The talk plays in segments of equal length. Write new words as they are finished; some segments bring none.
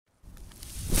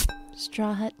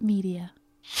Straw Hut Media.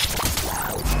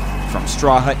 From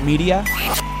Straw Hut Media,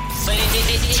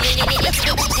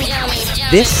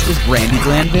 this is Brandy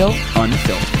Glanville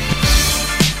Unfiltered.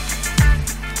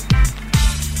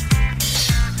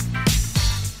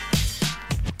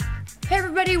 Hey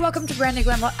everybody, welcome to Brandy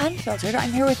Glanville Unfiltered.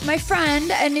 I'm here with my friend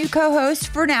and new co-host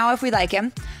for now, if we like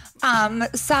him,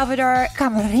 Salvador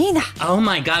Camarena. Oh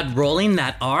my God, rolling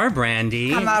that R,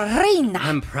 Brandy. Camarena.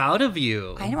 I'm proud of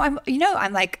you. I know.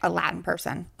 I'm like a Latin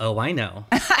person. Oh, I know.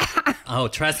 Oh,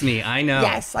 trust me, I know.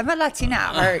 Yes, I'm a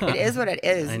Latina. Or it is what it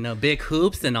is. I know, big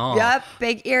hoops and all. Yep,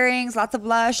 big earrings, lots of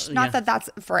blush. Not that that's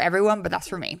for everyone, but that's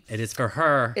for me. It is for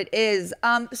her. It is.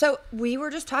 So we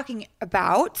were just talking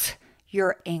about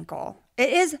your ankle.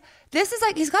 This is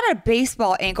like, he's got a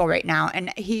baseball ankle right now.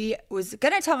 And he was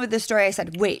going to tell me this story. I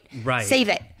said, wait, save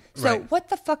it. So what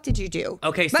the fuck did you do?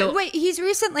 Okay, but wait, he's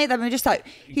recently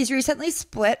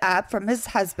split up from his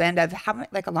husband of how much,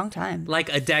 like a long time.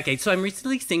 Like a decade. So I'm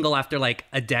recently single after like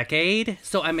a decade.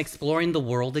 So I'm exploring the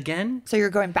world again. So you're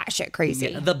going batshit crazy.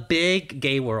 Yeah, the big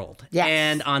gay world. Yes.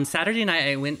 And on Saturday night,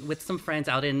 I went with some friends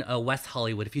out in West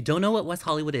Hollywood. If you don't know what West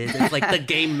Hollywood is, it's like the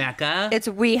gay mecca. It's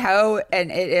WeHo, and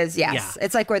it is, yes. Yeah.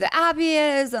 It's like where the Abbey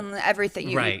is and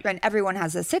everything. Right. And everyone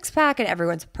has a six-pack and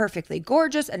everyone's perfectly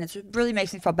gorgeous, and it really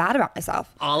makes me feel bad about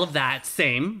myself. All of that,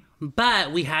 same.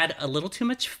 But we had a little too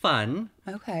much fun.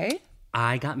 Okay.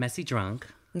 I got messy drunk.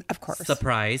 Of course.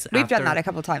 Surprise. We've done that a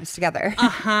couple times together.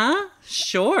 Uh-huh.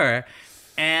 Sure.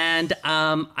 And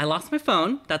I lost my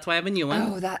phone. That's why I have a new one.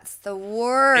 Oh, that's the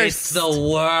worst. It's the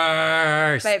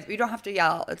worst. Babe, you don't have to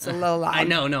yell. It's a little loud. I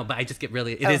know, but I just get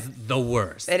really, it is the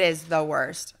worst. It is the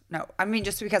worst. No, I mean,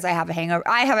 just because I have a hangover.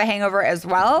 I have a hangover as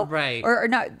well. Right. Or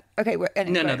not. Okay.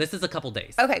 No, this is a couple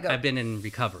days. Okay, go. I've been in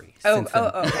recovery. Okay.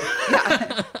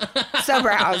 Yeah. Sober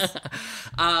house.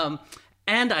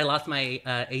 And I lost my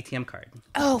ATM card.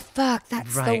 Oh, fuck.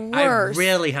 That's the worst. I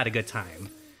really had a good time.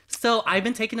 So I've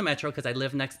been taking the metro because I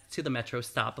live next to the metro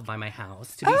stop by my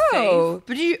house to be safe.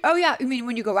 But yeah. You mean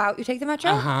when you go out, you take the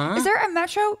metro? Uh-huh. Is there a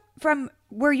metro from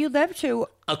where you live to?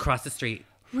 Across the street.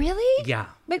 Really? Yeah.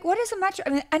 Like, what is a metro? I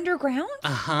mean, underground?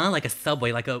 Uh-huh. Like a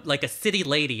subway, like a city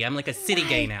lady. I'm like a city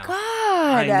gay now. God.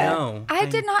 I know. I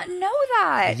did not know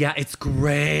that. Yeah, it's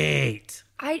great.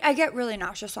 I get really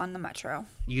nauseous on the metro.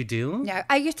 You do? Yeah.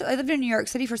 I lived in New York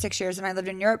City for 6 years, and I lived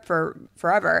in Europe for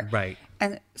forever. Right.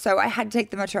 And so I had to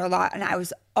take the metro a lot, and I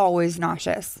was always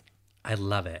nauseous. I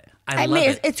love it. I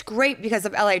mean, it's great because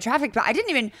of LA traffic, but I didn't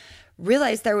even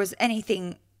realize there was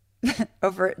anything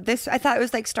over this. I thought it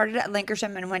was like started at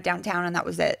Lankershim and went downtown, and that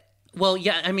was it. Well,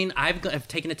 yeah, I mean, I've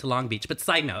taken it to Long Beach, but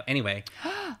side note, anyway.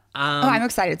 I'm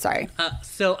excited. Sorry.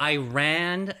 So I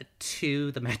ran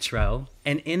to the metro,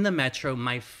 and in the metro,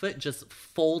 my foot just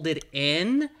folded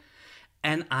in,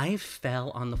 and I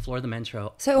fell on the floor of the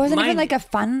metro. So it wasn't even like a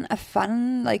fun,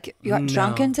 like you got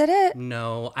drunk and did it?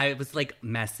 No, I was like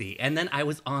messy. And then I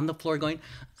was on the floor going,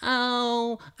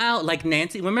 ow, like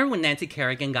Nancy. Remember when Nancy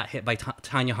Kerrigan got hit by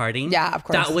Tanya Harding? Yeah, of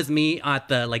course. That was me at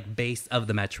the like base of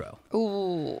the metro.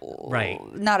 Ooh. Right.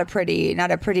 Not a pretty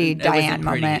Diane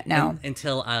moment, no.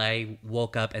 Until I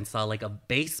woke up and saw like a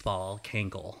baseball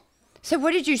cankle. So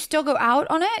what did you still go out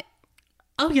on it?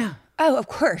 Oh, yeah. Oh, of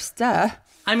course, duh.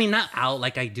 I mean, not out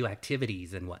like I do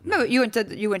activities and whatnot. No, you went to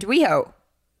WeHo.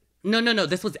 No.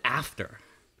 This was after.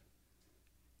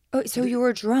 Oh, so you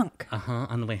were drunk?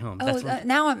 On the way home. Oh,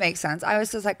 now it makes sense. I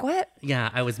was just like, what?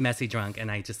 Yeah, I was messy drunk, and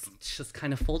I just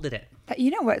kind of folded it. You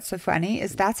know what's so funny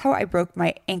is that's how I broke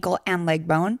my ankle and leg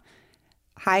bone.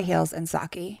 High heels and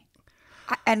saki,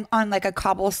 and on like a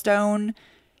cobblestone.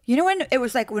 You know when it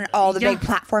was like when all the big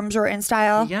platforms were in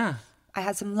style. Yeah. I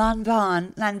had some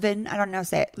Lanvin. I don't know,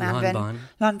 say it.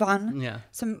 Lanvin. Yeah.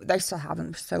 They still have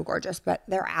them, so gorgeous, but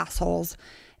they're assholes.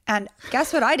 And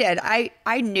guess what I did?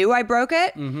 I knew I broke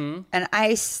it, and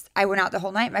I went out the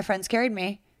whole night. My friends carried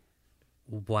me.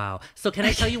 Wow. So can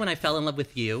I tell you when I fell in love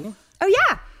with you? Oh,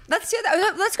 yeah. Let's do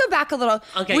that. Let's go back a little.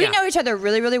 Okay, we know each other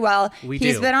really, really well.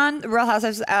 He's do. been on The Real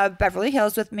Housewives of Beverly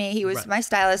Hills with me. He was my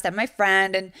stylist and my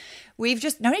friend, and we've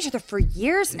just known each other for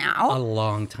years now. A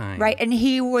long time. Right. And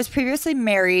he was previously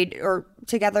married or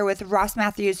together with Ross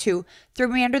Matthews, who threw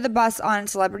me under the bus on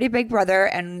Celebrity Big Brother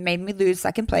and made me lose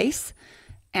second place.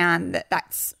 And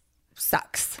that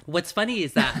sucks. What's funny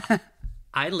is that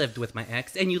I lived with my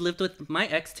ex, and you lived with my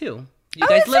ex too.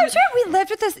 That's so true. We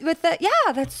lived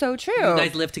yeah, that's so true. You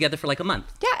guys lived together for like a month.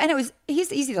 Yeah, and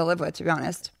he's easy to live with, to be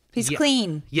honest. He's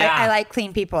clean. Yeah. I like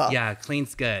clean people. Yeah,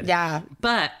 clean's good. Yeah.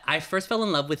 But I first fell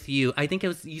in love with you. I think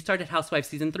you started Housewives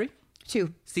season 3?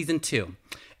 Season 2.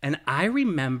 And I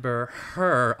remember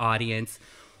her audience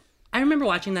I remember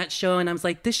watching that show and I was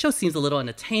like, this show seems a little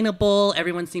unattainable.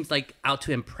 Everyone seems like out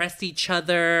to impress each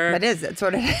other. It is. It's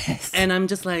what it is. And I'm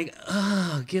just like,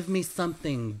 oh, give me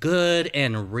something good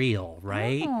and real,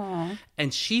 right? Aww.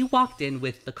 And she walked in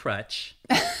with the crutch.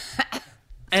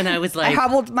 And I was like... I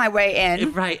hobbled my way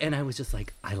in. Right. And I was just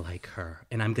like, I like her.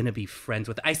 And I'm going to be friends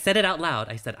with her. I said it out loud.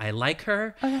 I said, I like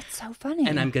her. Oh, that's so funny.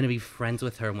 And I'm going to be friends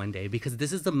with her one day because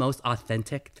this is the most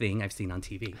authentic thing I've seen on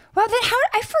TV. Well, then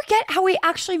I forget how we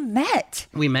actually met.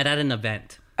 We met at an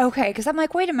event. Okay, because I'm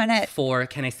like, wait a minute.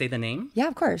 Can I say the name? Yeah,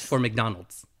 of course. For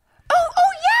McDonald's. Oh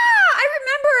yeah, I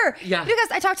remember. Yeah.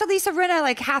 Because I talked to Lisa Rinna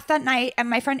like half that night, and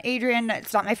my friend Adrian,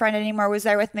 it's not my friend anymore, was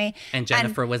there with me. And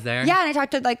Jennifer was there. Yeah, and I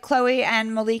talked to like Chloe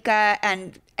and Malika,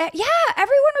 and yeah,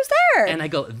 everyone was there. And I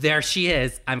go, there she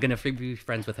is. I'm gonna be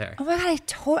friends with her. Oh my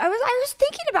god, I was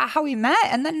thinking about how we met,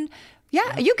 and then.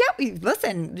 Yeah,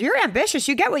 listen, you're ambitious.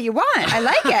 You get what you want. I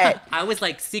like it. I was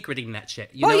like secreting that shit.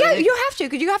 You have to,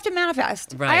 because you have to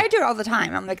manifest. Right. I do it all the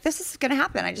time. I'm like, this is going to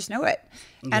happen. I just know it.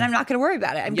 And I'm not going to worry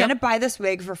about it. I'm going to buy this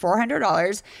wig for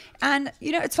 $400 and,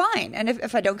 it's fine. And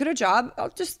if I don't get a job, I'll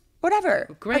just,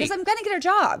 whatever. Great. Because I'm going to get a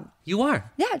job. You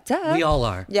are. Yeah, duh. We all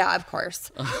are. Yeah, of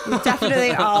course. We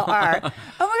definitely all are.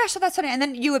 Oh my gosh, so that's funny. And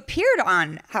then you appeared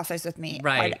on Housewives with me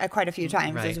quite a few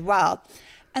times as well.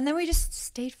 And then we just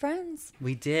stayed friends.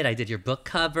 We did. I did your book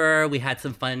cover. We had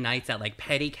some fun nights at like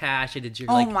Petty Cash. I did your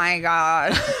Oh my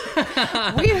God.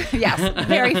 Yes,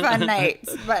 very fun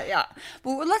nights. But yeah.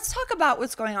 Well, let's talk about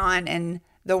what's going on in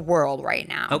the world right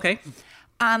now. Okay.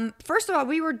 First of all,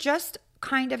 we were just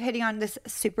kind of hitting on this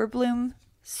I'm going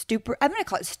to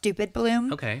call it stupid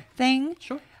bloom thing.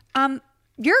 Sure.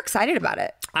 You're excited about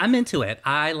it. I'm into it.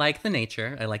 I like the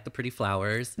nature. I like the pretty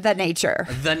flowers. The nature.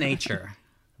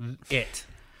 It.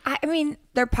 I mean,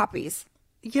 they're puppies.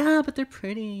 Yeah, but they're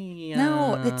pretty.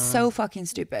 No, it's so fucking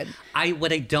stupid.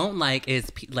 What I don't like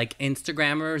is like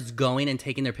Instagrammers going and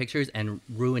taking their pictures and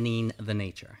ruining the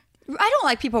nature. I don't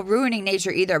like people ruining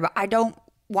nature either, but I don't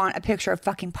want a picture of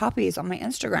fucking puppies on my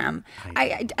Instagram.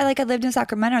 I lived in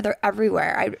Sacramento. They're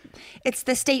everywhere. It's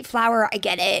the state flower. I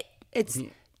get it. It's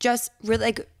just really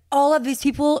like all of these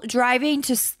people driving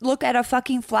to look at a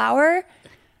fucking flower.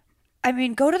 I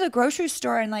mean, go to the grocery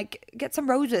store and like get some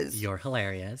roses. You're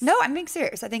hilarious. No, I'm being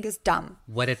serious. I think it's dumb.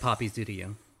 What did poppies do to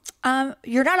you?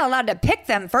 You're not allowed to pick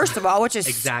them, first of all, which is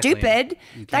stupid.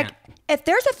 You can't. Like, if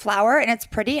there's a flower and it's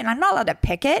pretty and I'm not allowed to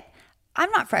pick it,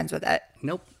 I'm not friends with it.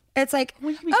 Nope. It's like,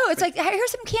 it's like,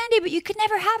 here's some candy, but you could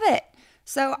never have it.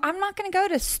 So I'm not going to go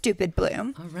to stupid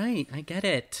bloom. All right, I get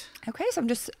it. Okay, so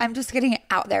I'm just getting it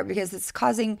out there because it's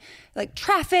causing like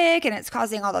traffic and it's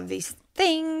causing all of these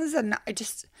things, and I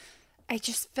just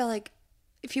feel like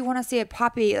if you want to see a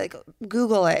poppy, like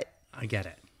Google it. I get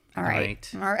it. All right.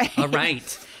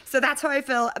 So that's how I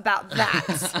feel about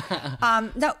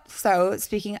that. No. So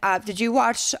speaking of, did you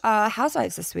watch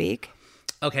Housewives this week?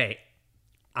 Okay.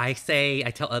 I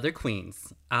tell other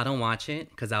queens, I don't watch it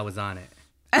because I was on it.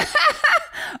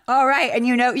 All right. And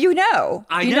you know.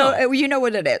 I know. You know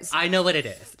what it is. I know what it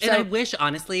is. And I wish,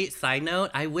 honestly, side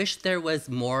note, I wish there was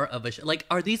more of a like,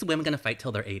 are these women going to fight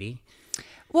till they're 80?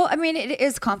 Well, I mean, it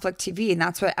is conflict TV, and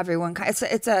that's what everyone.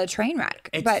 It's a train wreck.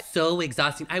 It's so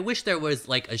exhausting. I wish there was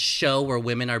like a show where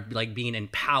women are like being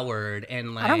empowered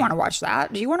and like. I don't want to watch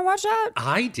that. Do you want to watch that?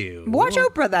 I do. Watch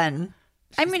Oprah then.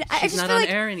 I mean, she's not on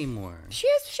air anymore. She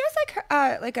has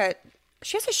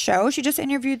a show. She just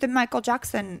interviewed the Michael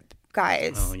Jackson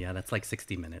guys. Oh yeah, that's like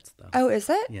 60 minutes though. Oh, is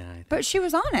it? Yeah. But she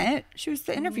was on it. She was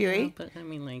the interviewee. Yeah, but I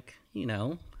mean, like,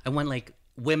 I want like.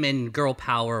 Women, girl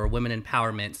power, or women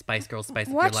empowerment, Spice Girls, Spice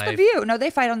Up Your Life. Watch The View. No,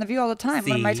 they fight on The View all the time. See?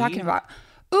 What am I talking about?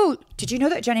 Ooh, did you know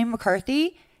that Jenny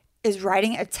McCarthy is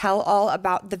writing a tell-all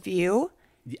about The View?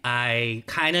 I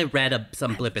kind of read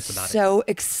some blippets about it. So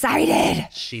excited.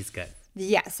 She's good.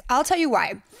 Yes. I'll tell you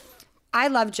why. I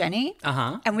love Jenny.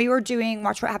 Uh-huh. And we were doing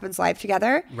Watch What Happens Live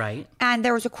together. Right. And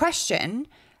there was a question.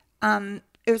 It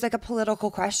was like a political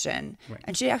question. Right.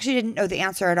 And she actually didn't know the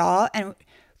answer at all. And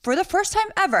for the first time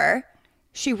ever,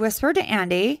 she whispered to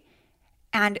Andy,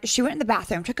 and she went in the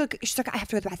bathroom. She's like, I have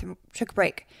to go to the bathroom. Took a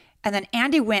break. And then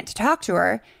Andy went to talk to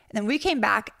her. And then we came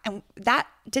back, and that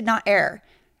did not air.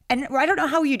 And I don't know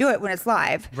how you do it when it's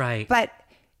live. Right. But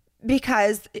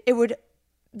because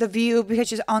The View, because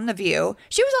she's on The View.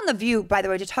 She was on The View, by the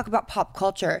way, to talk about pop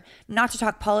culture, not to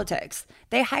talk politics.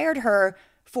 They hired her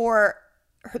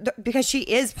because she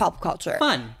is pop culture.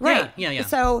 Fun. Right. Yeah.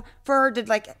 So for her to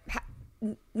like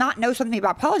not know something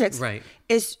about politics right.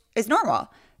 is normal.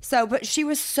 So, but she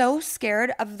was so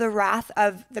scared of the wrath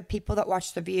of the people that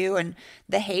watch The View and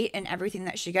the hate and everything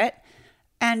that she get.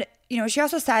 And, she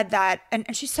also said that,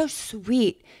 and she's so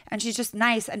sweet and she's just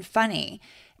nice and funny.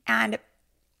 And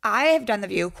I have done The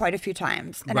View quite a few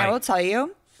times. And I will tell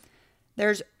you,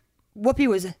 Whoopi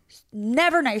was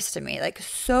never nice to me, like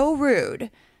so rude.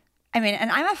 I mean,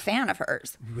 and I'm a fan of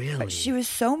hers. Really? But she was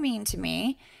so mean to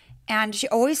me. And she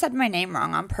always said my name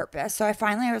wrong on purpose. So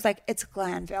I was like, it's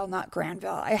Glanville, not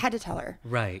Granville. I had to tell her.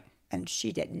 Right. And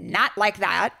she did not like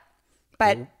that.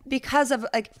 But because of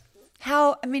like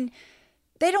how, I mean,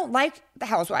 they don't like the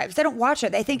Housewives. They don't watch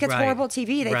it. They think it's horrible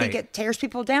TV. They think it tears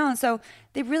people down. So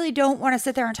they really don't want to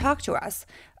sit there and talk to us.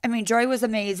 I mean, Joy was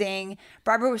amazing.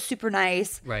 Barbara was super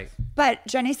nice. Right. But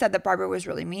Jenny said that Barbara was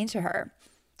really mean to her.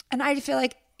 And I feel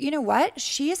like, you know what?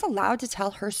 She is allowed to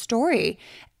tell her story.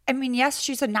 I mean, yes,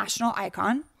 she's a national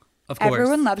icon. Of course.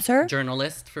 Everyone loves her.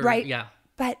 Journalist. Yeah.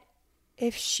 But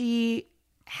if she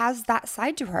has that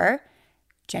side to her,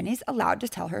 Jenny's allowed to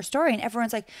tell her story. And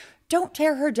everyone's like, don't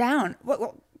tear her down.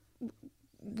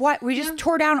 What? We just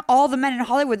tore down all the men in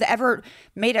Hollywood that ever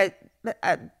made a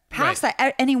pass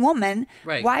at any woman.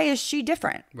 Right. Why is she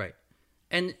different? Right.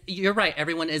 And you're right.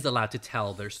 Everyone is allowed to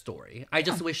tell their story. I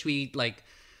just wish we, like,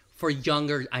 for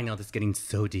younger, I know this is getting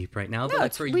so deep right now, but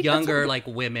like for younger, like,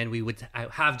 women, we would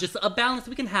have just a balance.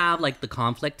 We can have, like, the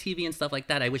conflict TV and stuff like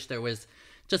that. I wish there was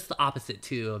just the opposite,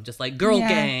 too, of just, like, girl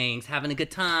gangs, having a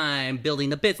good time,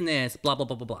 building a business, blah, blah,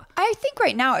 blah, blah, blah. I think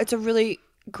right now it's a really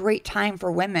great time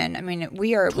for women. I mean,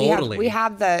 we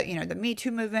have the, you know, the Me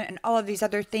Too movement and all of these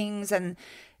other things, and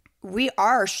we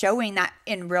are showing that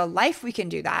in real life we can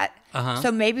do that.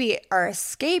 So maybe our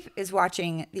escape is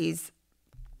watching these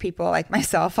people like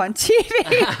myself on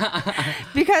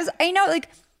TV because I know, like,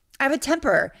 I have a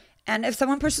temper, and if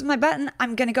someone pushes my button,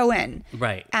 I'm gonna go in.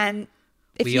 Right. And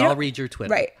if we all read your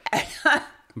Twitter. Right.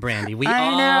 Brandy,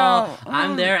 I know.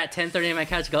 I'm there at 10:30 on my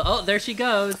couch. Go, oh, there she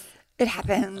goes. It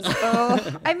happens.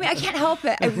 Oh, I mean, I can't help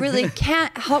it. I really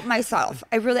can't help myself.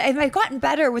 I've gotten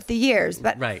better with the years,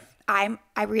 but I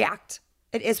react.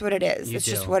 It is what it is. It's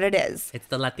just what it is. It's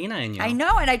the Latina in you. I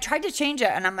know. And I tried to change it,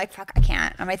 and I'm like, fuck, I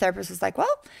can't. And my therapist was like,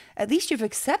 well, at least you've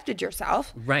accepted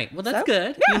yourself. Right. Well, that's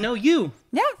good. Yeah. You know you.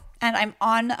 Yeah. And I'm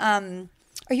on,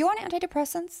 are you on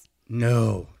antidepressants?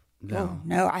 No. Oh,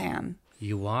 no, I am.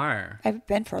 You are? I've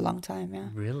been for a long time, yeah.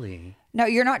 Really? No,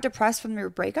 you're not depressed from your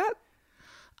breakup?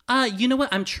 You know what?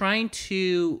 I'm trying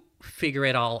to figure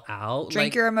it all out.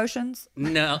 Drink your emotions?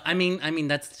 No, I mean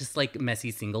that's just like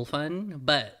messy single fun,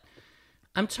 but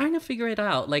I'm trying to figure it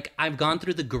out. Like, I've gone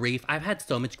through the grief. I've had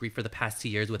so much grief for the past 2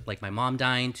 years with, like, my mom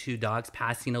dying, 2 dogs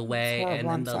passing away, and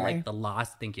then the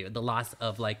loss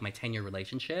of, like, my 10-year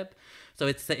relationship. So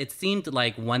it seemed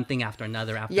like one thing after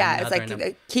another after another. It's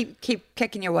like keep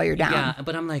kicking you while you're down. Yeah,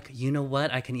 but I'm like, you know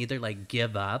what? I can either, like,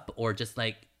 give up or just,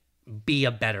 like, be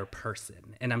a better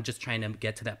person. And I'm just trying to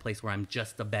get to that place where I'm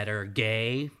just a better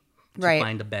gay.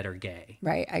 Find a better gay.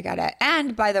 Right, I got it.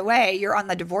 And by the way, you're on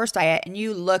the divorce diet, and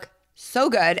you look so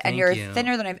good, and you're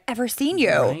thinner than I've ever seen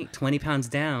you. Right, 20 pounds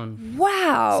down.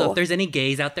 Wow. So if there's any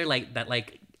gays out there like that,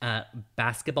 like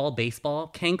basketball,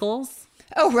 baseball, cankles.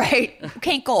 Oh, right.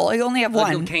 Cankle. You only have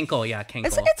one. Cankle, yeah, cankle.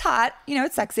 It's hot. You know,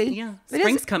 it's sexy. Yeah.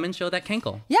 Spring's coming. Show that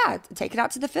cankle. Yeah. Take it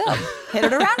out to the field. Hit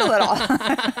it around a little.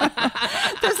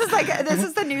 This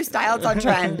is the new style. It's on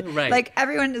trend. Right. Like,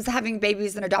 everyone is having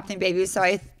babies and adopting babies. So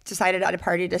I decided at a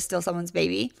party to steal someone's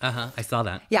baby. I saw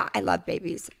that. Yeah. I love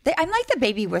babies. I'm like the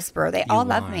baby whisperer. They all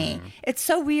love me. It's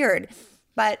so weird.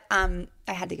 But I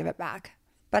had to give it back.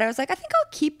 But I was like, I think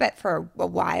I'll keep it for a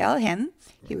while.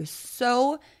 He was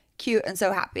so cute and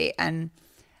so happy, and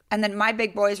then my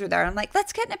big boys were there. I'm like,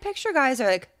 let's get in a picture, guys. They're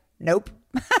like, nope.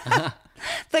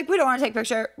 It's like, we don't want to take a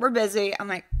picture, we're busy. I'm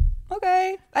like,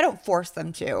 okay. I don't force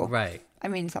them to. Right. I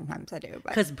mean, sometimes I do,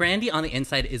 because Brandy on the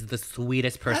inside is the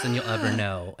sweetest person you'll ever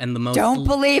know, and the most don't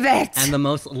believe it, and the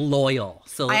most loyal.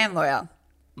 So I am loyal,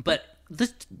 but the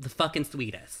fucking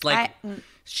sweetest. Like,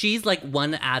 she's like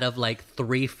one out of like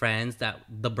 3 friends that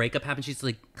the breakup happened. She's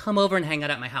like, come over and hang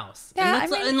out at my house. Yeah,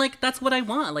 and like that's what I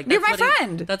want. Like, you're my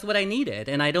friend. That's what I needed,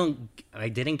 and I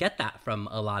didn't get that from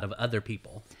a lot of other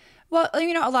people. Well,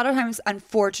 you know, a lot of times,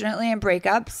 unfortunately, in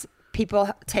breakups, people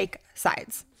take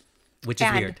sides, which is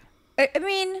weird. I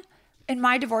mean, in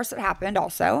my divorce, it happened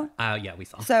also. Yeah, we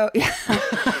saw. So yeah,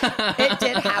 it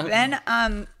did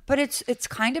happen. But it's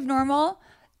kind of normal.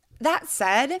 That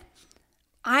said,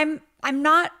 I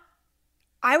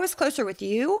was closer with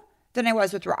you than I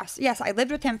was with Ross. Yes, I lived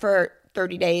with him for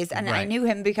 30 days, and I knew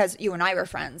him because you and I were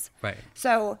friends. Right.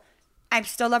 So I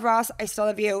still love Ross. I still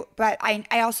love you. But I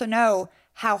also know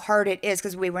how hard it is,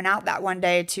 because we went out that one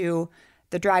day to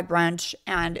the drag brunch,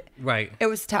 and it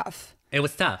was tough. It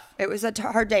was tough. It was a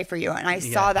hard day for you, and I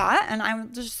saw that, and I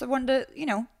just wanted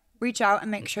to, reach out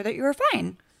and make sure that you were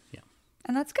fine. Yeah.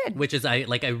 And that's good. Which is, I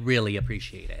really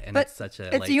appreciate it. And but it's such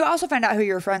a, you also find out who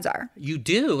your friends are. You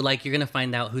do. Like, you're going to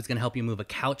find out who's going to help you move a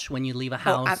couch when you leave a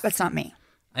house. Oh, that's not me.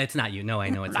 It's not you. No, I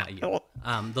know it's not you.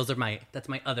 That's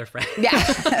my other friend. Yeah.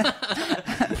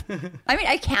 I mean,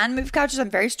 I can move couches. I'm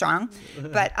very strong.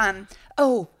 But, I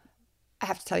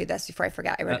have to tell you this before I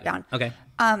forget. I wrote it down. Okay.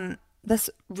 This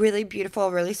really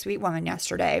beautiful, really sweet woman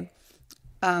yesterday.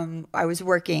 I was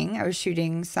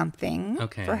shooting something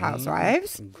for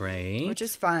Housewives. Great. Which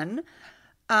is fun.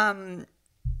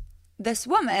 This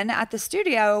woman at the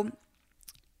studio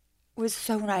was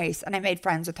so nice, and I made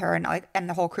friends with her and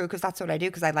the whole crew, because that's what I do,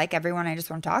 because I like everyone. I just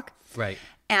want to talk. Right.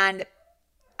 And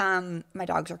my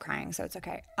dogs are crying, so it's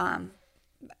okay.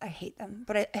 I hate them,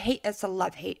 but it's a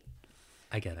love-hate.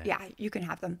 I get it. Yeah, you can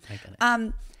have them. I get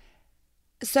it.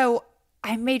 So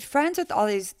I made friends with all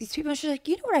these people. And she's like,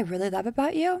 you know what I really love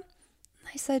about you? And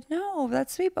I said, no,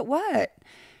 that's sweet, but what?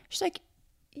 She's like,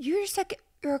 you're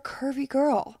a curvy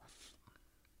girl.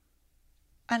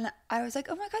 And I was like,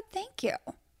 oh my God, thank you.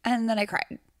 And then I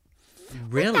cried.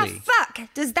 Really? What the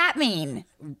fuck does that mean?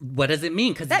 What does it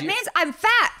mean? That means I'm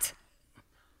fat.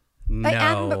 No.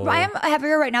 I am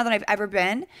heavier right now than I've ever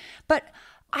been, but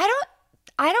I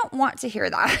don't want to hear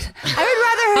that.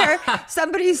 I would rather hear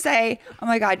somebody say, oh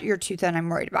my God, you're too thin, I'm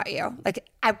worried about you. Like,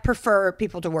 I prefer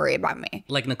people to worry about me.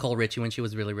 Like Nicole Richie when she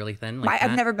was really, really thin?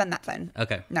 I've never been that thin.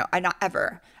 Okay. No, I not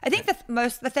ever. I think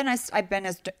the thinnest I've been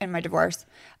is in my divorce.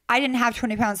 I didn't have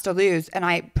 20 pounds to lose, and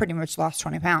I pretty much lost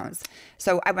 20 pounds.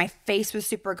 So my face was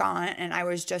super gaunt, and I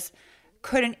was just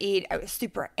couldn't eat. I was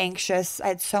super anxious. I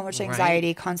had so much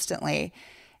anxiety constantly.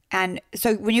 And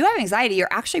so when you have anxiety, you're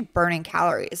actually burning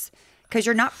calories. Because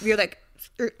you're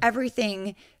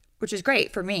everything, which is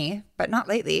great for me, but not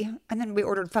lately. And then we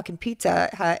ordered fucking pizza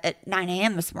at 9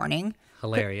 a.m. this morning.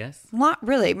 Hilarious. But not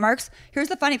really. Mark's, here's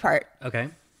the funny part. Okay.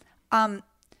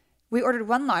 We ordered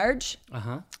one large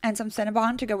and some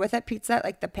Cinnabon to go with it, pizza,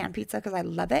 like the pan pizza, because I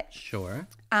love it. Sure.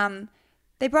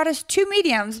 They brought us 2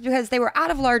 mediums because they were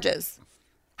out of larges.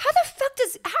 How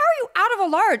are you out of a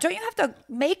large? Don't you have to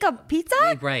make a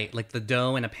pizza? Right, like the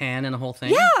dough and a pan and the whole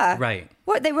thing? Yeah. Right.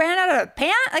 What, they ran out of a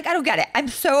pan? Like, I don't get it. I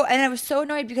was so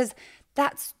annoyed because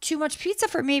that's too much pizza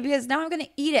for me, because now I'm going to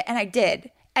eat it. And I did.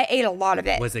 I ate a lot of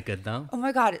it. Was it good though? Oh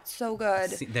my God, it's so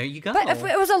good. See, there you go. But if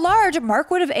it was a large,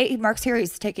 Mark would have Mark's here,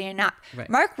 he's taking a nap. Right.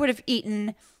 Mark would have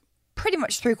eaten pretty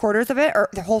much 3/4 of it, or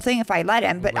the whole thing if I let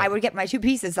him, but I would get my 2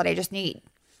 pieces that I just need.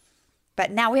 But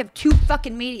now we have 2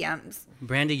 fucking mediums.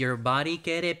 Brandy, your body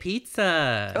quiere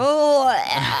pizza. Oh,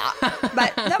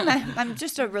 but no, I'm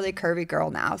just a really curvy girl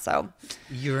now. So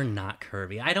you're not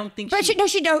curvy. I don't think. But she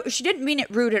didn't mean it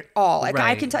rude at all. Like,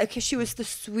 I can tell, because she was the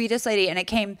sweetest lady,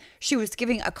 and she was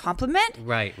giving a compliment.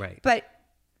 Right. But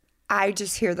I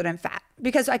just hear that I'm fat,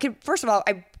 because first of all,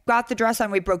 I got the dress on.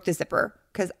 We broke the zipper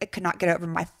because I could not get over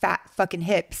my fat fucking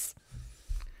hips.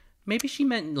 Maybe she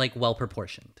meant like well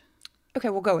proportioned. Okay,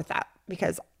 we'll go with that,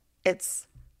 because it's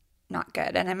not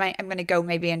good. And I'm going to go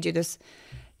maybe and do this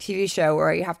TV show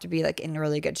where you have to be like in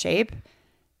really good shape.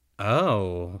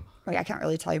 Oh. Like, I can't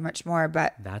really tell you much more,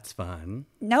 but that's fun.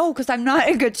 No, because I'm not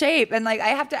in good shape, and like I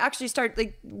have to actually start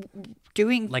like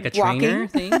doing like a walking. Trainer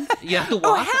thing. You have to walk.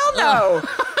 Oh hell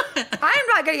no! I'm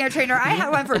not getting a trainer. I had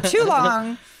one for too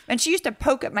long, and she used to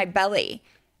poke at my belly.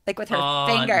 Like with her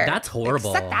finger. That's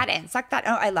horrible. Like, suck that.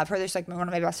 Oh, I love her. There's like one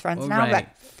of my best friends now, but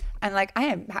I'm like,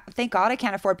 thank God I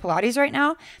can't afford Pilates right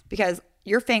now, because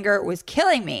your finger was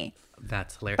killing me.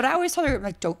 That's hilarious. But I always told her, I'm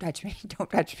like, don't touch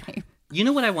me. You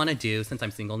know what I want to do since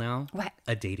I'm single now? What?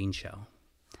 A dating show.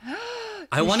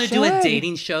 I want to do a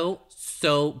dating show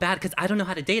so bad, because I don't know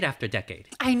how to date after a decade.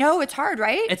 I know, it's hard,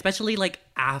 right? Especially like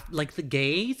the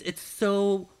gays. It's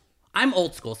so... I'm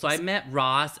old school. So I met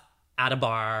Ross at a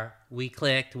bar. We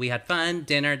clicked. We had fun.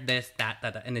 Dinner, this,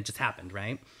 that, and it just happened,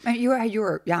 right? And you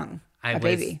were young. I was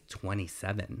baby.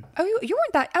 27. Oh, you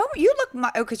weren't that... Oh, you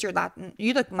look... because you're Latin.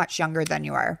 You look much younger than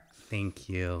you are. Thank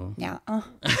you. Yeah.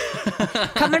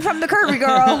 Coming from the curvy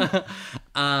girl.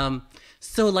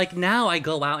 So like now I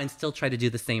go out and still try to do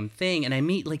the same thing, and I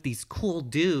meet like these cool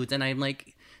dudes, and I'm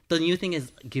like, the new thing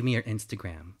is, give me your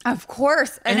Instagram. Of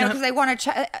course. I know, because I want to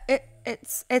check.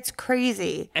 It's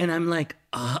crazy. And I'm like,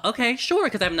 okay, sure,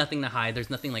 because I have nothing to hide. There's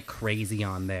nothing like crazy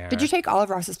on there. Did you take all of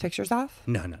Ross's pictures off?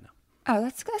 No. Oh,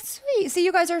 that's sweet. See,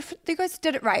 you guys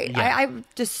did it right. Yeah. I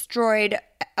destroyed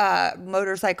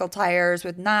motorcycle tires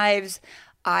with knives.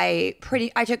 I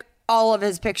took all of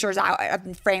his pictures out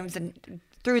of frames and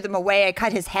threw them away. I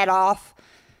cut his head off.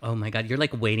 Oh my God, you're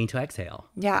like waiting to exhale.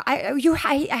 Yeah, I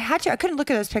had to. I couldn't look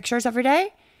at those pictures every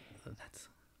day.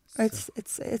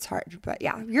 It's hard, but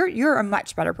yeah, you're a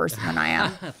much better person than I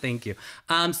am. Thank you.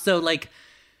 So like,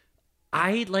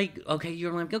 I like, okay,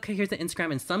 you're like, okay, here's the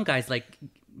Instagram. And some guys, like,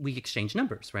 we exchange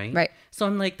numbers, right? Right. So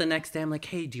I'm like, the next day, I'm like,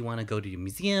 hey, do you want to go to a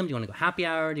museum? Do you want to go happy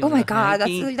hour? Oh my God,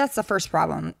 that's the first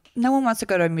problem. No one wants to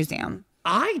go to a museum.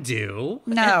 I do.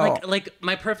 No. Like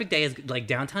my perfect day is like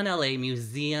downtown LA,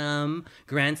 museum,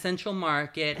 Grand Central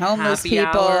Market, homeless happy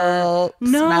people, hour.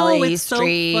 smelly it's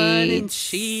streets. So fun and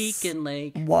chic and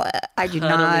like what? I do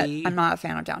cuddly. not. I'm not a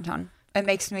fan of downtown. It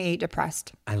makes me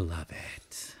depressed. I love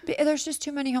it. There's just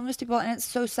too many homeless people, and it's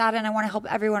so sad. And I want to help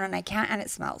everyone, and I can't. And it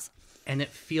smells. And it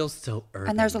feels so urban.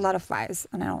 And there's a lot of flies,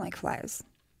 and I don't like flies.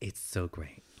 It's so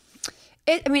great.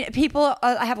 I mean, people.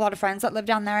 I have a lot of friends that live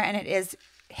down there, and it is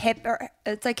hip, or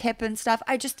it's like hip and stuff.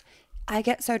 I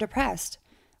get so depressed.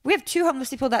 We have 2 homeless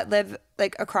people that live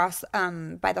like across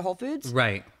by the Whole Foods,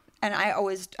 right? And I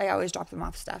always drop them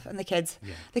off stuff, and the kids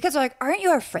are like, "Aren't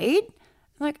you afraid?"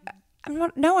 I'm like, "I'm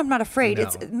not. No, I'm not afraid. No.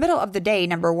 It's middle of the day,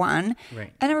 number one,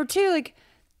 right? And number 2, like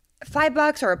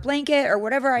 $5 or a blanket or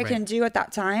whatever I can do at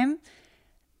that time."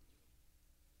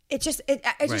 It just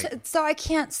so I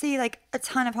can't see like a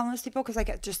ton of homeless people because I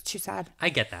get just too sad. I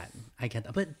get that.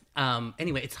 But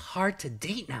anyway, it's hard to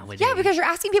date nowadays. Yeah, because you're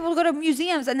asking people to go to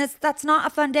museums, and that's not a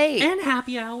fun date. And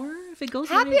happy hour if it goes.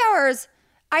 Happy hours.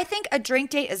 I think a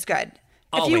drink date is good.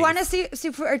 Always. If you want to see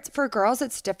for girls,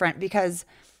 it's different because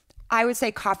I would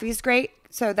say coffee is great.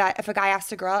 So that if a guy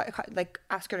asks a girl, like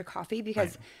ask her to coffee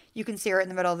because you can see her in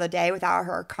the middle of the day without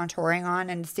her contouring on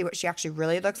and see what she actually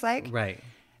really looks like. Right.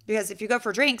 Because if you go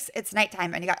for drinks, it's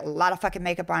nighttime and you got a lot of fucking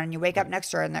makeup on and you wake up next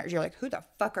to her and you're like, who the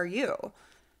fuck are you?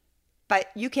 But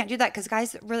you can't do that because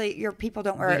guys, really, your people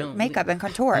don't wear makeup and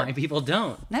contour. My people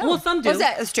don't. No. Well, some do. Well,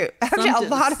 that's true. Actually, a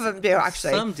lot of them do,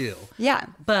 actually. Some do. Yeah.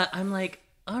 But I'm like,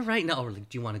 all right, no. Like,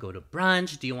 do you want to go to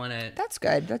brunch? Do you want to? That's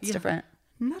good. That's different.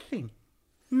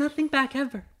 Nothing back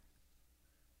ever.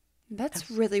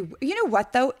 That's really, you know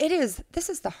what though? This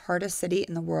is the hardest city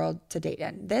in the world to date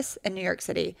in. This and New York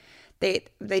City. I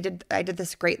did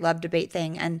this great love debate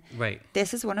thing, and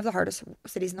this is one of the hardest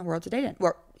cities in the world to date in.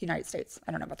 Well, United States.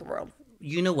 I don't know about the world.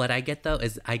 You know what I get though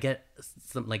is I get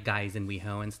some like guys in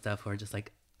WeHo and stuff who are just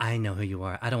like, I know who you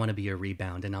are. I don't want to be your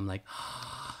rebound, and I'm like,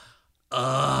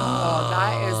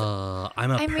 that is.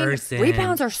 I'm a person.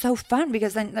 Rebounds are so fun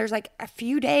because then there's like a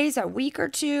few days, a week or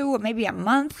 2, maybe a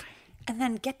month, and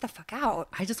then get the fuck out.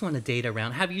 I just want to date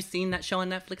around. Have you seen that show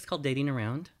on Netflix called Dating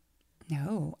Around?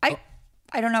 No,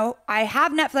 I don't know. I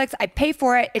have Netflix. I pay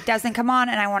for it. It doesn't come on,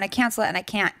 and I want to cancel it, and I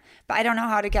can't. But I don't know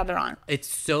how to get it on. It's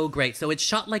so great. So it's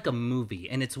shot like a movie,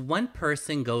 and it's one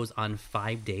person goes on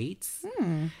 5 dates,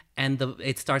 and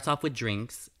it starts off with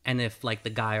drinks. And if like the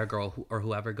guy or girl or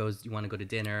whoever goes, you want to go to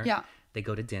dinner? Yeah, they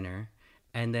go to dinner,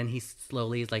 and then he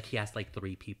slowly is like he asks like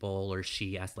 3 people, or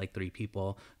she asks like 3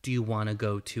 people, do you want to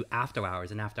go to after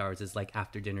hours? And after hours is like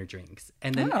after dinner drinks,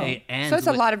 and then it ends. So it's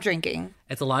a lot of drinking.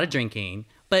 It's a lot of drinking,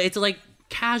 but it's like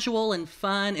casual and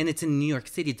fun, and it's in New York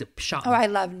City. It's shot. Oh, I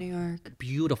love New York.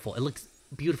 Beautiful. It looks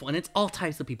beautiful, and it's all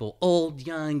types of people: old,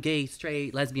 young, gay,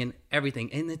 straight, lesbian, everything.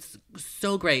 And it's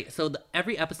so great. So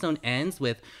every episode ends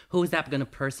with who is that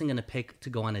person gonna pick to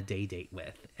go on a date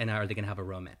with, and are they gonna have a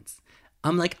romance?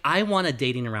 I'm like, I want a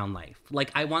dating around life.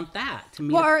 Like, I want that to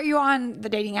me. Well, are you on the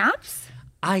dating apps?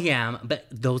 I am, but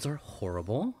those are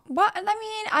horrible. Well, I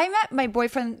mean, I met my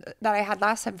boyfriend that I had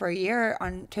last time for a year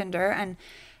on Tinder, and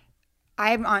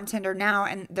I'm on Tinder now,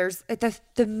 and there's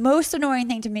the most annoying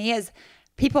thing to me is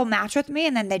people match with me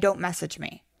and then they don't message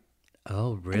me.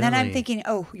 Oh, really? And then I'm thinking,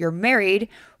 oh, you're married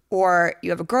or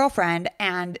you have a girlfriend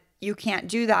and you can't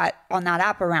do that on that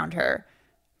app around her.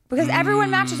 Because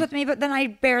everyone matches with me, but then I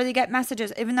barely get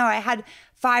messages, even though I had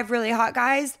 5 really hot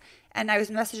guys and I was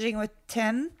messaging with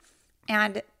Tim,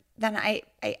 and then I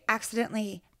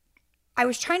accidentally... I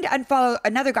was trying to unfollow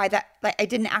another guy that like I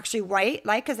didn't actually like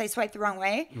because I swiped the wrong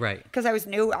way. Right. Because I was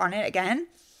new on it again.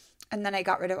 And then I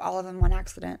got rid of all of them on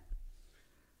accident.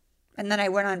 And then I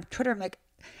went on Twitter. I'm like,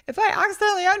 if I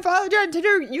accidentally unfollowed you on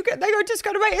Tinder, they would just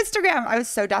go to my Instagram. I was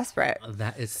so desperate. Oh,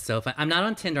 that is so fun. I'm not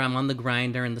on Tinder. I'm on the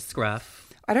Grindr and the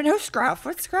Scruff. I don't know Scruff.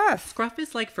 What's Scruff? Scruff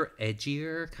is like for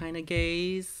edgier kind of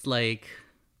gays. Like,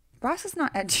 Ross is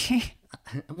not edgy.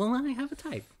 Well, I have a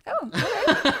type. Oh,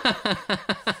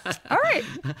 all right.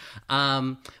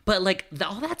 But like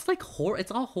all that's like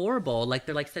it's all horrible. Like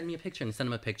they're like, send me a picture, and send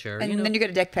them a picture, and then you get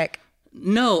a dick pic.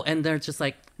 No, and they're just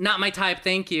like, not my type,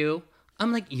 thank you.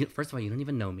 I'm like, first of all, you don't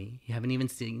even know me. You haven't even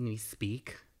seen me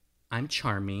speak. I'm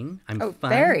charming. I'm fun.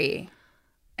 Very.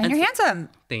 And you're handsome.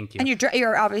 Thank you. And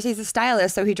you're obviously he's a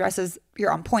stylist, so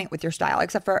you're on point with your style,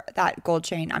 except for that gold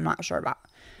chain I'm not sure about.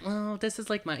 Well, this is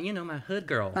like my hood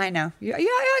girl. I know. Yeah,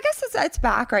 I guess it's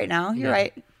back right now. You're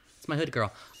right. It's my hood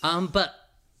girl. But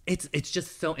It's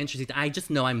just so interesting. I just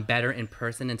know I'm better in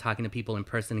person and talking to people in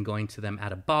person and going to them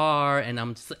at a bar. And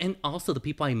and also the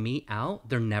people I meet out,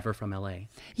 they're never from LA.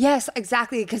 Yes,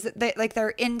 exactly. Because they're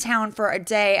in town for a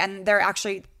day and they're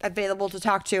actually available to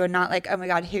talk to and not like, oh my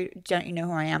God, don't you know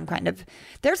who I am? Kind of.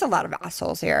 There's a lot of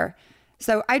assholes here.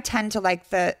 So I tend to like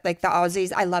the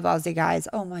Aussies. I love Aussie guys.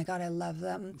 Oh my God, I love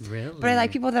them. Really? But I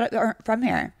like people that aren't from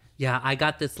here. Yeah, I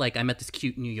got this, I met this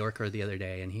cute New Yorker the other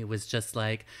day, and he was just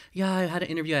like, yeah, I had an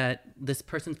interview at this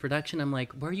person's production. I'm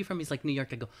like, where are you from? He's like, New York.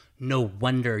 I go, no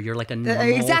wonder. You're like a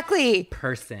normal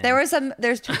person.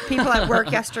 There's people at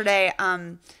work yesterday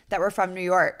that were from New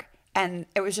York, and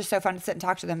it was just so fun to sit and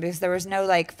talk to them because there was no,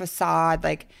 facade,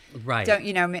 right. Don't,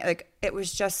 it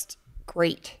was just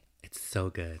great. It's so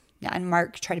good. Yeah, and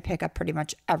Mark tried to pick up pretty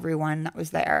much everyone that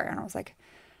was there, and I was like,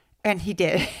 and he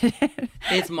did.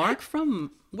 Is Mark from,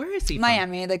 where is he from?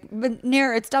 Miami,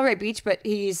 near, it's Delray Beach, but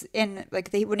he's in,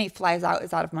 when he flies out,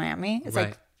 is out of Miami. It's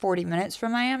right. 40 minutes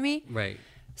from Miami. Right.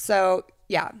 So,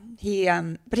 yeah,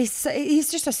 but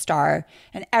he's just a star,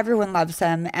 and everyone loves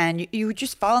him, and you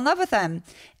just fall in love with him.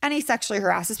 And he sexually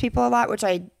harasses people a lot, which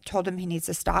I told him he needs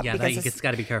to stop. Yeah, because it's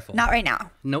got to be careful. Not right now.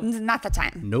 Nope. Not the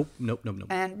time. Nope.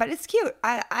 But it's cute.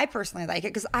 I personally like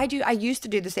it because I used to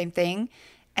do the same thing.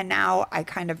 And now I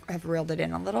kind of have reeled it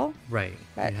in a little. Right.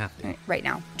 But you have to. Right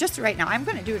now. Just right now. I'm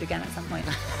going to do it again at some point.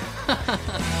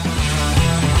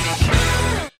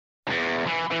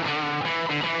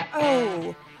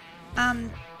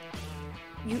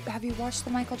 Have you watched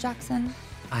the Michael Jackson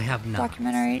I have not.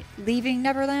 documentary, Leaving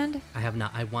Neverland? I have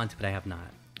not. I want to, but I have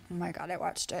not. Oh my God, I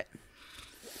watched it.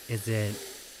 Is it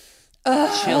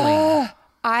chilling?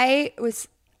 I was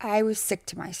sick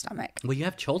to my stomach. Well, you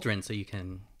have children, so you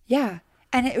can... Yeah.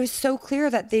 And it was so clear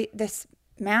that this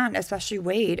man, especially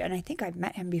Wade, and I think I've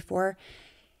met him before,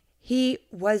 he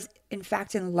was in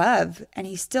fact in love, and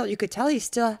you could tell he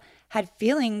still had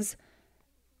feelings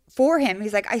for him.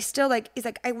 He's like, I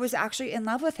was actually in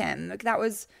love with him. Like that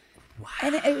was, wow.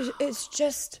 And it's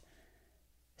just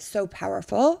so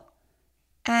powerful.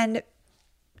 And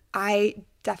I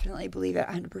definitely believe it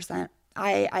 100%.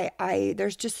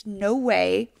 There's just no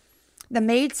way. The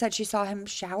maid said she saw him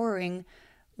showering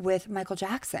with Michael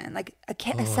Jackson, like a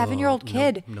 7-year-old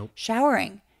kid nope.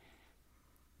 showering.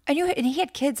 And he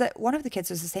had kids that one of the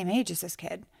kids was the same age as this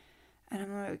kid. And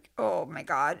I'm like, oh my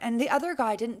God. And the other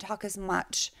guy didn't talk as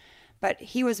much, but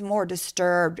he was more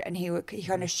disturbed and he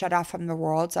kind of shut off from the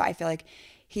world. So I feel like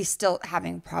he's still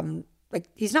having a problem. Like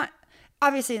he's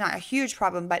obviously not a huge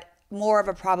problem, but more of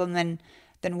a problem than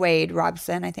Wade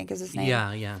Robson, I think is his name.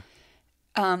 Yeah.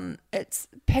 It's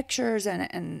pictures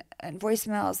and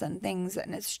voicemails and things,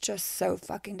 and it's just so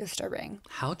fucking disturbing.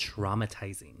 How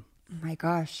traumatizing. Oh my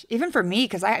gosh. Even for me,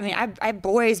 because I have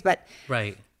boys, but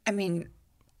right. I mean,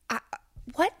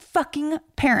 what fucking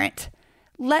parent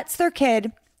lets their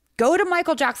kid go to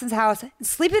Michael Jackson's house,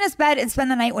 sleep in his bed, and spend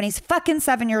the night when he's fucking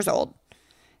 7 years old?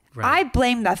 Right. I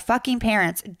blame the fucking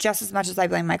parents just as much as I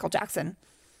blame Michael Jackson.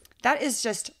 That is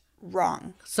just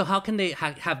wrong. So how can they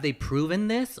have they proven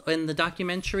this in the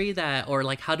documentary or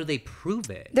how do they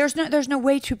prove it? There's no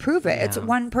way to prove it. Yeah. It's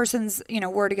one person's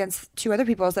word against two other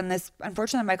people's, and this,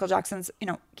 unfortunately, Michael Jackson's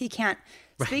he can't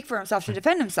speak for himself to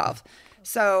defend himself.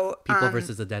 So people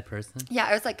versus a dead person. Yeah,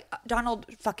 it was like Donald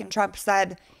fucking Trump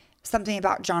said something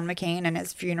about John McCain and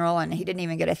his funeral, and he didn't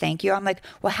even get a thank you. I'm like,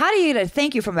 well, how do you get a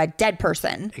thank you from a dead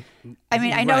person? I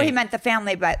mean, I know he meant the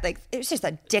family, but it was just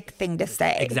a dick thing to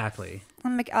say. Exactly.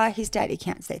 I'm like, he's dead. He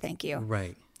can't say thank you.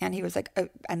 Right. And he was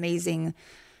amazing.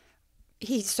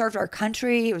 He served our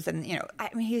country. He was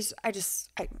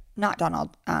not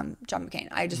Donald, John McCain.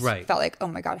 I just felt like, oh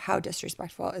my God, how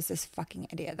disrespectful is this fucking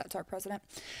idiot that's our president?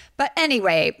 But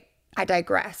anyway, I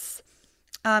digress.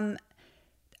 So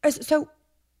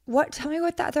tell me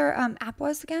what the other app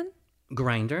was again?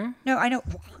 Grindr? No, I know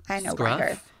Scruff?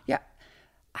 Grindr. Yeah.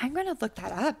 I'm going to look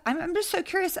that up. I'm just so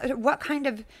curious. What kind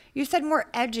of, you said more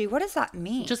edgy. What does that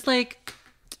mean? Just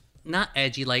not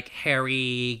edgy,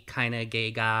 hairy kind of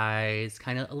gay guys,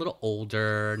 kind of a little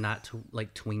older, not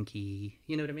twinky.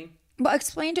 You know what I mean? Well,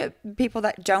 explain to people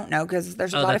that don't know, because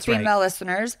there's a lot of female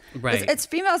listeners. Right. It's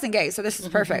females and gays, so this is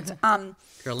perfect.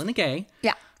 Girl and a gay.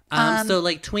 Yeah. So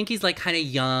Twinkies kind of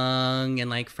young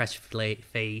and fresh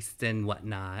faced and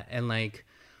whatnot, and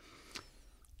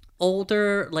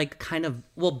older,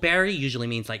 Barry usually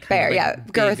means bear,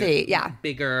 girthy, yeah,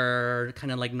 bigger,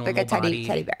 kind of normal, like a body,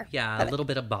 teddy bear, yeah, a little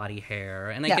bit of body hair,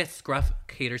 and I guess Scruff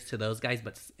caters to those guys,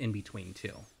 but in between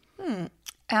too.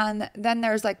 And then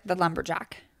there's the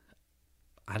lumberjack.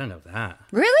 I don't know that.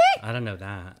 Really? I don't know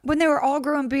that. When they were all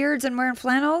growing beards and wearing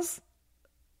flannels.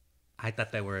 I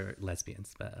thought they were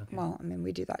lesbians, but okay. Well, I mean,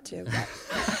 we do that too.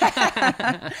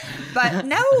 But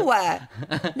no,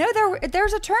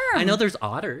 there's a term. I know there's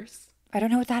otters. I don't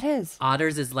know what that is.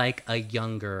 Otters is like a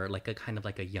younger, like a kind of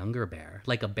like a younger bear,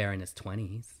 like a bear in his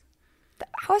 20s.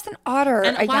 How is an otter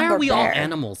and a why younger are we bear? all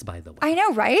animals, by the way? I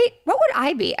know, right? What would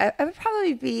I be? I would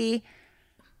probably be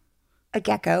a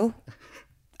gecko.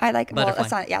 I like butterfly. Well,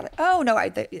 that's not. Yeah. Oh no,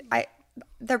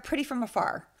 they're pretty from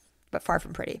afar, but far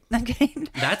from pretty. I'm kidding.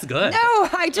 That's good. No,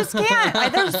 I just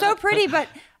can't. They're so pretty, but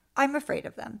I'm afraid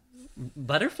of them.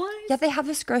 Butterflies? Yeah, they have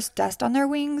this gross dust on their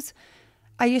wings.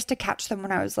 I used to catch them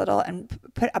when I was little and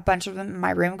put a bunch of them in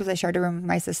my room because I shared a room with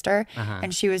my sister,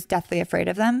 and she was deathly afraid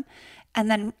of them. And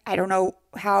then I don't know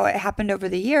how it happened over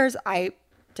the years. I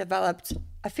developed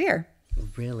a fear.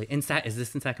 Really? Is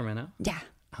this in Sacramento? Yeah.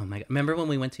 Oh my God. Remember when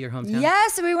we went to your hometown?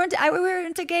 Yes, we went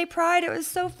to Gay Pride. It was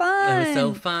so fun. It was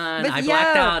so fun. I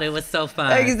blacked out. It was so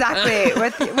fun. Exactly.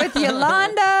 with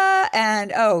Yolanda.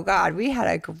 And oh God, we had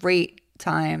a great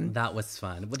time. That was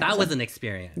fun. That was an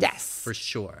experience. Yes. For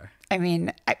sure. I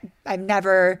mean, I've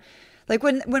never, like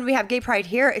when we have Gay Pride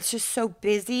here, it's just so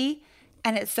busy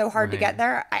and it's so hard to get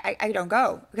there. I don't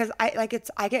go because I get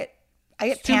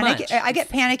panicky. I get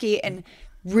panicky in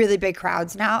really big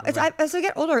crowds now. As I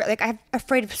get older, like I'm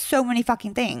afraid of so many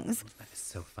fucking things. That is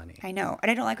so funny. I know. And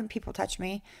I don't like when people touch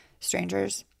me,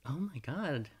 strangers. Oh my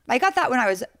God. I got that when I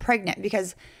was pregnant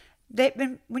because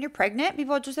when you're pregnant,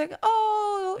 people are just like,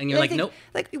 oh. And you're like, nope.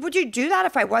 Like, would you do that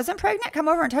if I wasn't pregnant? Come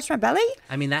over and touch my belly?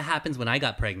 I mean, that happens when I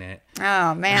got pregnant.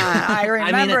 Oh, man. I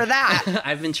remember that.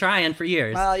 I've been trying for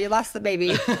years. Well, you lost the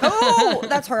baby. Oh,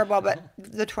 that's horrible. But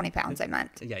the 20 pounds I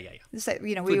meant. Yeah. So,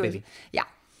 Food baby. Yeah.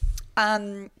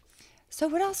 So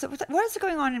what else? What is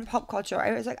going on in pop culture?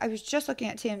 I was just looking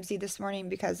at TMZ this morning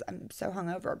because I'm so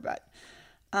hungover. But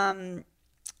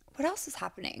what else is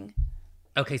happening?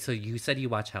 Okay, so you said you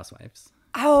watch Housewives.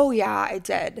 Oh yeah, I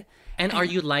did. And are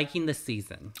you liking the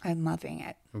season? I'm loving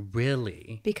it.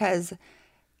 Really? Because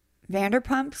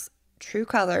Vanderpump's true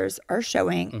colors are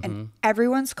showing, and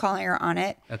everyone's calling her on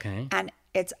it. Okay. And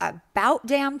it's about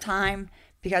damn time.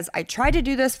 Because I tried to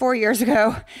do this 4 years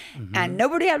ago and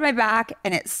nobody had my back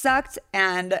and it sucked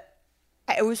and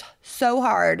it was so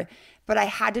hard, but I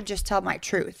had to just tell my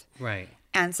truth. Right.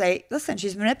 And say, listen,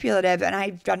 she's manipulative and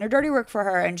I've done her dirty work for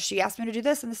her and she asked me to do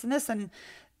this and this and this and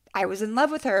I was in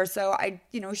love with her. So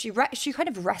she kind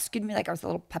of rescued me like I was a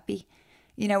little puppy,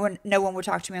 when no one would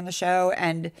talk to me on the show.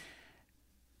 And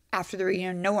after the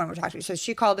reunion, no one would talk to me. So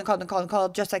she called and called and called and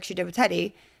called just like she did with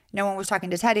Teddy. No one was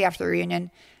talking to Teddy after the reunion.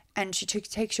 And she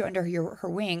takes you under her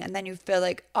wing, and then you feel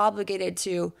like obligated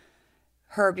to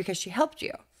her because she helped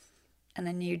you. And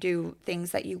then you do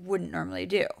things that you wouldn't normally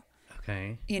do.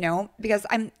 Okay. Because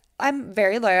I'm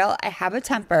very loyal. I have a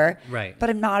temper. Right. But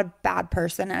I'm not a bad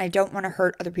person, and I don't want to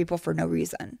hurt other people for no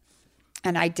reason.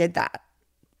 And I did that.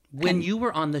 When you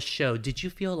were on the show, did you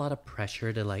feel a lot of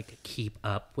pressure to like keep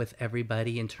up with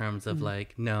everybody in terms of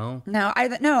like, no? No,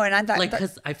 and I thought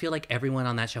because I feel like everyone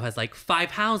on that show has like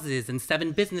 5 houses and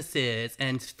 7 businesses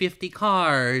and 50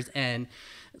 cars and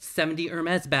 70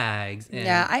 Hermes bags. And...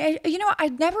 Yeah, I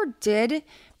never did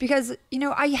because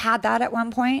I had that at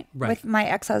one point with my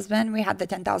ex-husband. We had the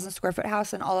 10,000 square foot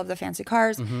house and all of the fancy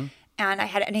cars, and I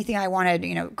had anything I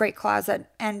wanted. Great closet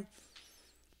and.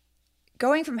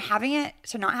 Going from having it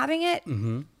to not having it,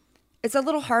 it's a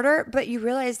little harder, but you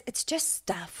realize it's just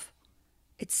stuff.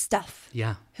 It's stuff.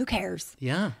 Yeah. Who cares?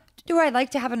 Yeah. Do I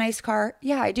like to have a nice car?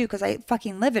 Yeah, I do, because I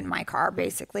fucking live in my car,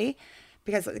 basically,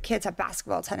 because the kids have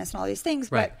basketball, tennis, and all these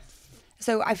things. Right. But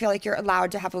so I feel like you're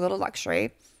allowed to have a little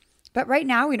luxury. But right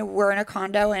now, we're in a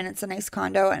condo, and it's a nice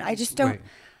condo, and I just don't,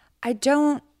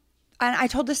 and I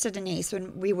told this to Denise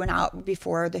when we went out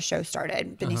before the show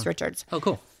started, Denise Richards. Oh,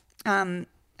 cool.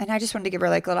 And I just wanted to give her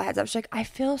like a little heads up. She's like, I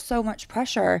feel so much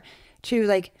pressure to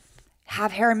like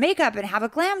have hair and makeup and have a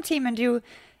glam team and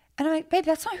I'm like, babe,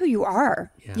 that's not who you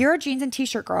are. Yeah. You're a jeans and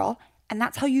t-shirt girl. And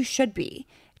that's how you should be.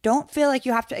 Don't feel like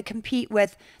you have to compete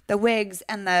with the wigs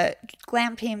and the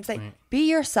glam teams. Like be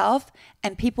yourself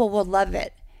and people will love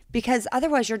it. Because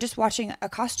otherwise you're just watching a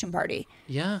costume party.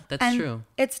 Yeah, that's true.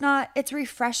 It's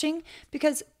refreshing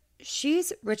because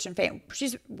she's rich and famous.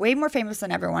 She's way more famous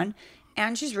than everyone.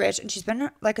 And she's rich, and she's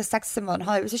been like a sex symbol in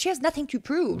Hollywood, so she has nothing to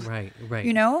prove. Right.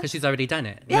 Because she's already done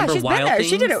it. Yeah, Remember she's Wild been there. Things?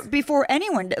 She did it before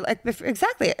anyone did.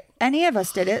 Exactly, any of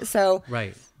us did it. So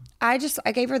I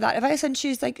gave her that advice, and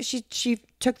she's like, she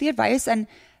took the advice, and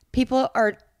people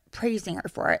are praising her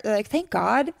for it. They're like, thank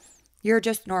God, you're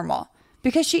just normal.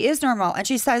 Because she is normal, and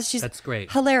she says she's That's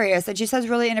great. Hilarious, and she says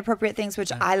really inappropriate things,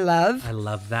 which I love. I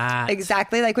love that.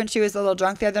 Exactly, like when she was a little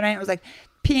drunk the other night, it was like,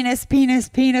 penis, penis,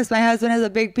 penis. My husband has a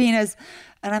big penis.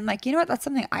 And I'm like, you know what? That's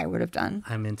something I would have done.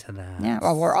 I'm into that. Yeah.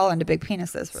 Well, we're all into big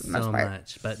penises for the most part. So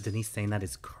much. But Denise saying that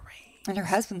is great. And her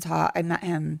husband's hot. I met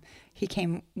him. He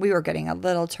came. We were getting a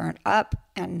little turned up,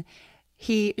 and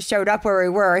he showed up where we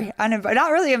were,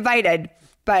 not really invited,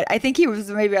 but I think he was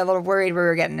maybe a little worried we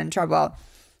were getting in trouble.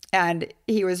 And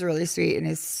he was really sweet, and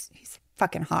he's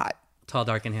fucking hot. Tall,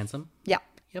 dark, and handsome? Yeah.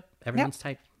 Yep. Everyone's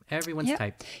type. Everyone's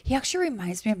type. He actually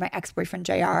reminds me of my ex-boyfriend,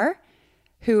 JR,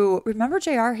 who, remember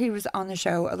JR? He was on the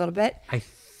show a little bit. I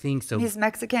think so. He's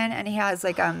Mexican, and he has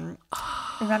like,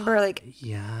 remember, like,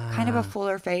 kind of a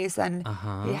fuller face, and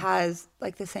he has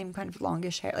like the same kind of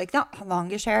longish hair, like not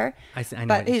longish hair, I know,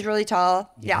 but he's really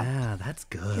tall. Yeah, that's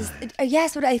good.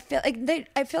 Yes, but I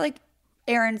feel like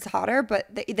Aaron's hotter, but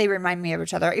they remind me of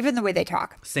each other, even the way they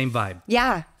talk. Same vibe.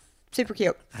 Yeah, super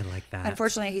cute. I like that.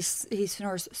 Unfortunately, he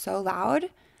snores so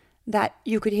loud that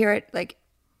you could hear it like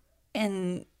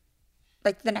in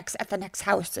like at the next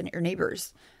house and your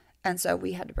neighbors, and so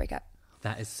we had to break up.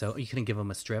 That is so. You couldn't give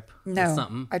him a strip? No, or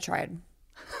something? I tried.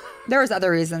 There was other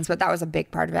reasons, but that was a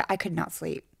big part of it. I could not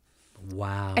sleep.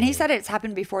 Wow. And he said it's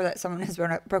happened before that someone has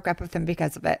broke up with him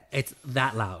because of it. It's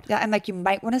that loud. Yeah, I'm like, you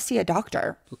might want to see a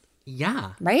doctor.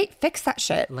 Yeah. Right? Fix that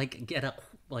shit. Like get a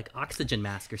oxygen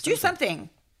mask or something. Do something.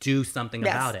 Do something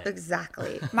about it.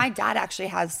 Exactly. My dad actually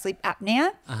has sleep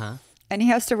apnea. And he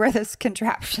has to wear this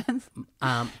contraption.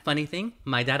 Funny thing,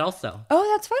 my dad also. Oh,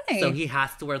 that's funny. So he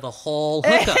has to wear the whole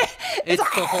hookup. It's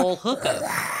the whole hookup.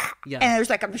 Yeah. And there's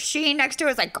like a machine next to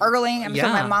it. It's like gurgling. And so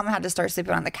my mom had to start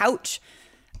sleeping on the couch.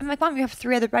 I'm like, Mom, you have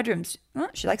 3 other bedrooms. Well,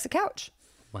 she likes the couch.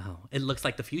 Wow. It looks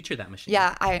like the future, that machine.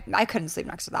 Yeah, I couldn't sleep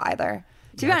next to that either.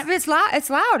 To be honest, it's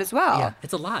loud as well. Yeah,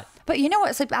 it's a lot. But you know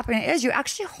what sleep apnea is? You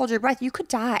actually hold your breath. You could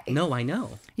die. No, I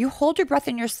know. You hold your breath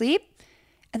in your sleep,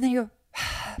 and then you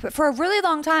but for a really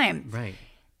long time. Right.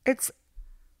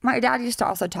 My dad used to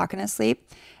also talk in his sleep,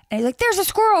 and he's like, there's a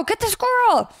squirrel, get the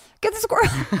squirrel, get the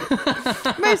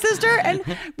squirrel. My sister, and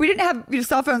we didn't have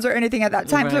cell phones or anything at that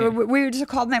time. Right. So we just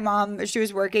called my mom. She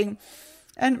was working,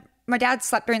 and my dad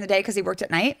slept during the day because he worked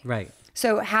at night. Right.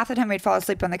 So half the time we'd fall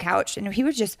asleep on the couch, and he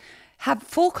would just have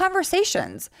full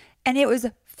conversations, and it was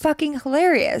fucking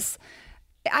hilarious.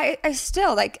 I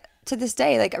still to this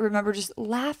day, I remember just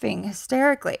laughing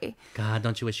hysterically. God,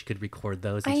 don't you wish you could record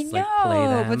those? And just, play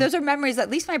them? But those are memories. At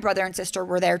least my brother and sister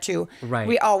were there too. Right.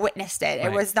 We all witnessed it. Right.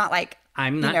 It was not like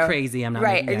I'm not crazy. I'm not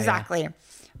right. Exactly. Yeah.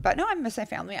 But no, I miss my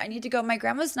family. I need to go. My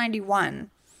grandma's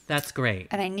 91. That's great.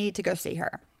 And I need to go see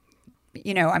her.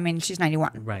 She's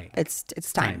 91. Right. It's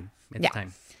time. It's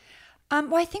time.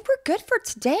 Well, I think we're good for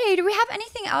today. Do we have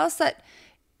anything else that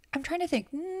I'm trying to think?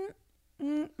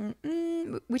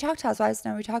 We talked housewives.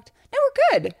 No, we're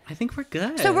good. I think we're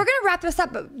good. So we're gonna wrap this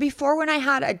up. But before, when I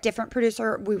had a different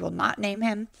producer, we will not name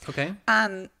him. Okay.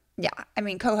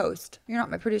 Co-host. You're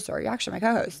not my producer. You're actually my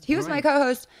co-host. He was my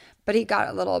co-host, but he got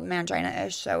a little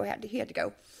mangina-ish, so he had to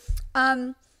go.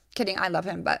 Kidding. I love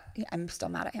him, but I'm still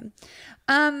mad at him.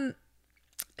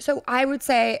 So I would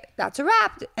say that's a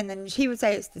wrap. And then he would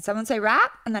say, did someone say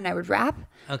wrap? And then I would wrap.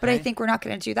 Okay. But I think we're not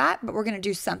going to do that, but we're going to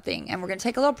do something. And we're going to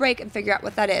take a little break and figure out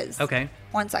what that is. Okay.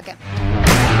 1 second.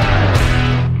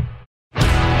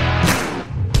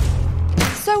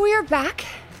 So we are back.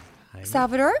 Hi.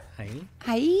 Salvador. Hi.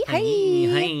 Hi. Hi.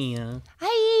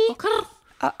 Hi.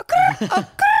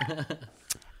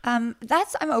 I'm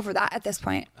over that at this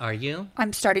point. Are you?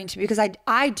 I'm starting to, because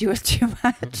I do it too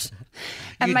much.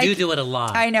 And you do it a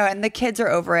lot. I know, and the kids are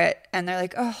over it, and they're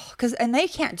like, oh, and they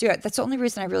can't do it. That's the only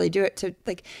reason I really do it, to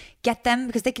get them,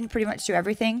 because they can pretty much do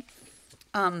everything.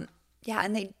 And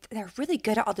they're really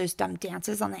good at all those dumb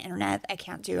dances on the internet. I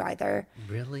can't do either.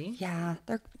 Really? Yeah,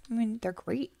 they're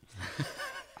great.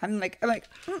 I'm like,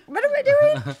 what am I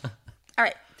doing? All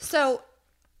right, so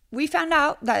we found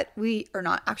out that we are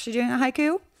not actually doing a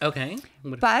haiku. Okay.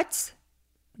 But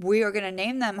we are going to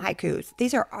name them haikus.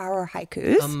 These are our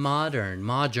haikus. A modern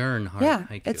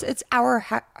haiku. It's our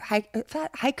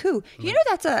haiku. You know,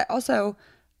 that's also,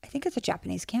 I think it's a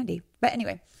Japanese candy. But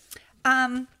anyway,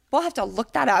 we'll have to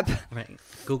look that up. Right.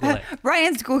 Google it.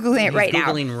 Ryan's Googling it right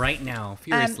now. He's Googling right now,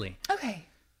 furiously. Okay.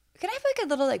 Can I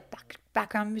have a little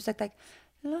background music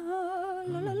la,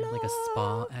 la, la, la. Like a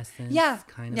spa essence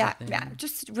kind of thing? Yeah,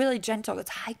 just really gentle. It's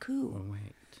haiku. Oh,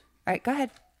 wait. All right, go ahead.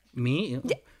 Me?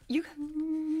 Yeah, you.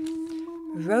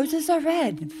 Roses are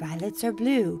red, violets are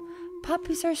blue,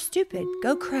 poppies are stupid,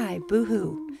 go cry,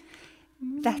 boo-hoo.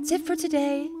 That's it for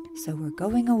today, so we're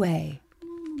going away.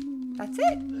 That's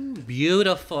it.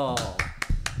 Beautiful.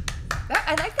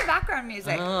 I like the background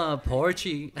music. Oh,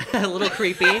 porchy. A little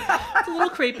creepy. It's a little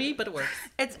creepy, but it works.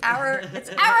 It's our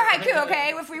haiku,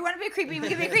 okay? If we want to be creepy, we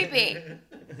can be creepy.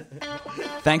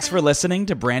 Thanks for listening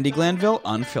to Brandy Glanville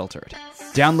Unfiltered.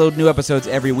 Download new episodes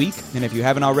every week, and if you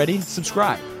haven't already,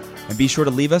 subscribe. And be sure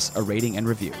to leave us a rating and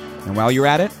review. And while you're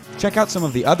at it, check out some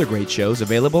of the other great shows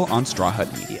available on Straw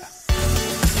Hut Media.